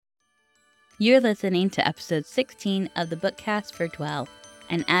You're listening to episode 16 of the Bookcast for Dwell,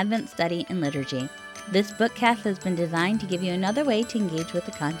 an Advent study in liturgy. This bookcast has been designed to give you another way to engage with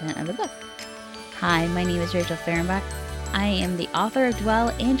the content of the book. Hi, my name is Rachel Fehrenbach. I am the author of Dwell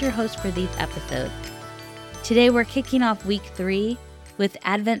and your host for these episodes. Today we're kicking off week 3 with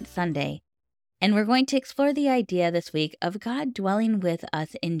Advent Sunday, and we're going to explore the idea this week of God dwelling with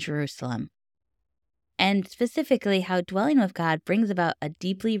us in Jerusalem, and specifically how dwelling with God brings about a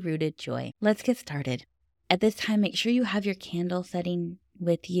deeply rooted joy. Let's get started. At this time, make sure you have your candle setting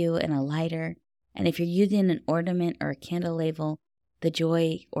with you and a lighter, and if you're using an ornament or a candle label, the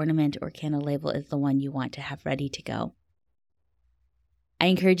joy ornament or candle label is the one you want to have ready to go. I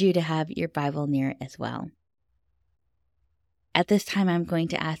encourage you to have your Bible near as well. At this time, I'm going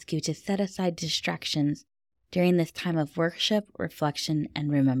to ask you to set aside distractions during this time of worship, reflection,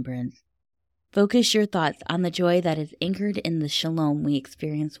 and remembrance. Focus your thoughts on the joy that is anchored in the shalom we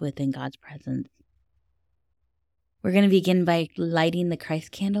experience within God's presence. We're going to begin by lighting the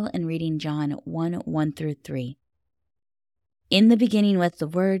Christ candle and reading John 1:1-3. In the beginning was the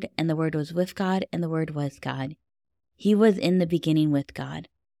Word, and the Word was with God, and the Word was God. He was in the beginning with God.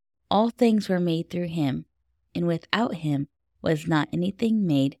 All things were made through him, and without him was not anything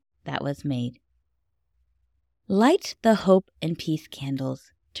made that was made. Light the hope and peace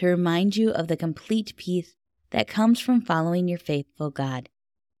candles to remind you of the complete peace that comes from following your faithful God.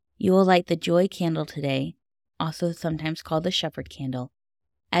 You will light the joy candle today, also sometimes called the shepherd candle.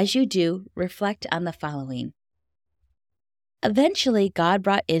 As you do, reflect on the following. Eventually, God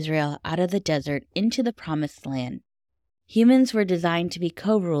brought Israel out of the desert into the promised land. Humans were designed to be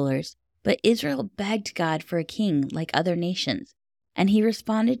co-rulers, but Israel begged God for a king like other nations, and he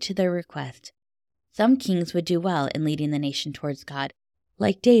responded to their request. Some kings would do well in leading the nation towards God,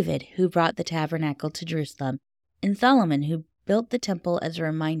 like David, who brought the tabernacle to Jerusalem, and Solomon, who built the temple as a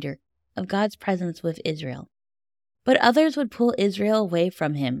reminder of God's presence with Israel. But others would pull Israel away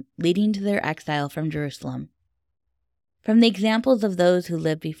from him, leading to their exile from Jerusalem. From the examples of those who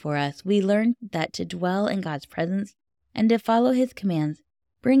lived before us, we learn that to dwell in God's presence and to follow his commands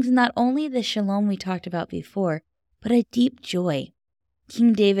brings not only the shalom we talked about before, but a deep joy.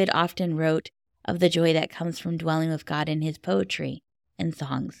 King David often wrote of the joy that comes from dwelling with God in his poetry and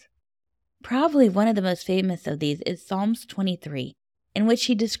songs. Probably one of the most famous of these is Psalms 23, in which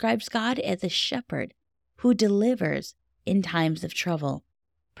he describes God as a shepherd who delivers in times of trouble,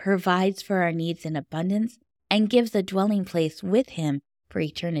 provides for our needs in abundance, and gives a dwelling place with him for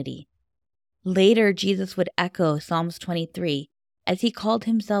eternity. Later, Jesus would echo Psalms 23 as he called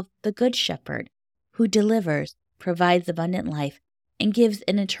himself the Good Shepherd, who delivers, provides abundant life, and gives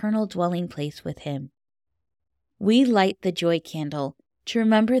an eternal dwelling place with him. We light the joy candle to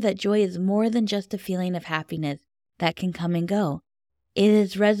remember that joy is more than just a feeling of happiness that can come and go. It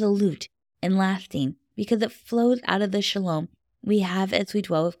is resolute and lasting because it flows out of the shalom we have as we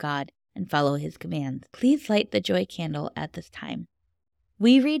dwell with God and follow his commands. Please light the joy candle at this time.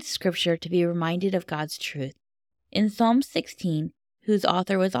 We read scripture to be reminded of God's truth. In Psalm 16, whose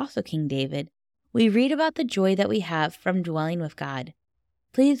author was also King David, we read about the joy that we have from dwelling with God.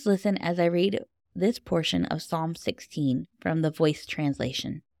 Please listen as I read this portion of Psalm 16 from the Voice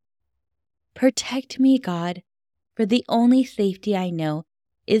translation. Protect me, God, for the only safety I know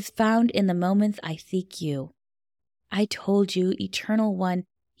is found in the moments I seek you. I told you, Eternal One,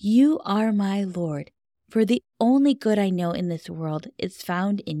 you are my Lord, for the only good I know in this world is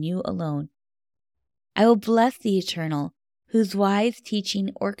found in you alone. I will bless the Eternal, whose wise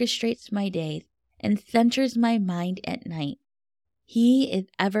teaching orchestrates my days and centers my mind at night. He is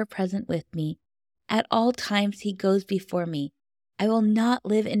ever present with me. At all times he goes before me. I will not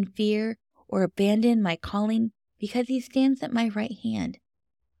live in fear or abandon my calling because he stands at my right hand.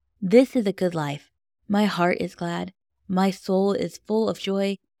 This is a good life. My heart is glad, my soul is full of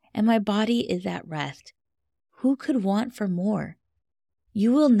joy, and my body is at rest. Who could want for more?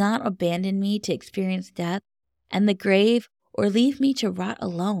 You will not abandon me to experience death and the grave or leave me to rot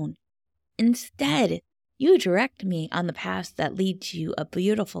alone. Instead, you direct me on the paths that lead to a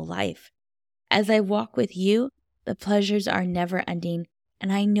beautiful life. As I walk with you, the pleasures are never ending,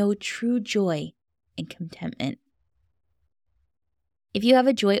 and I know true joy and contentment. If you have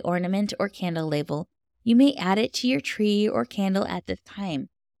a joy ornament or candle label, you may add it to your tree or candle at this time.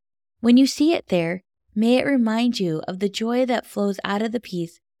 When you see it there, may it remind you of the joy that flows out of the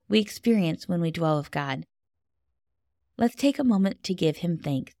peace we experience when we dwell with God. Let's take a moment to give him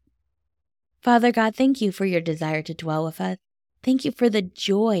thanks. Father God, thank you for your desire to dwell with us. Thank you for the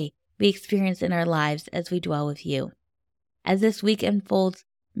joy we experience in our lives as we dwell with you. As this week unfolds,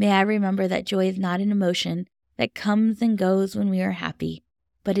 may I remember that joy is not an emotion that comes and goes when we are happy,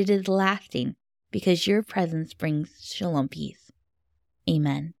 but it is lasting because your presence brings shalom peace.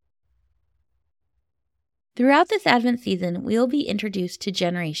 Amen. Throughout this Advent season, we will be introduced to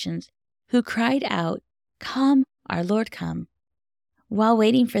generations who cried out, "Come, our Lord, come," while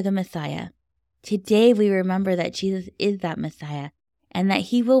waiting for the Messiah. Today we remember that Jesus is that Messiah and that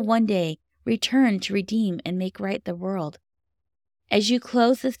he will one day return to redeem and make right the world. As you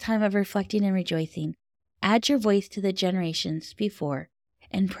close this time of reflecting and rejoicing, add your voice to the generations before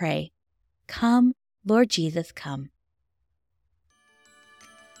and pray, "Come, Lord Jesus, come."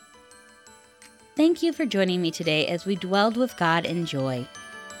 Thank you for joining me today as we dwelled with God in joy.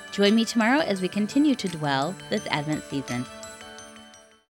 Join me tomorrow as we continue to dwell this Advent season.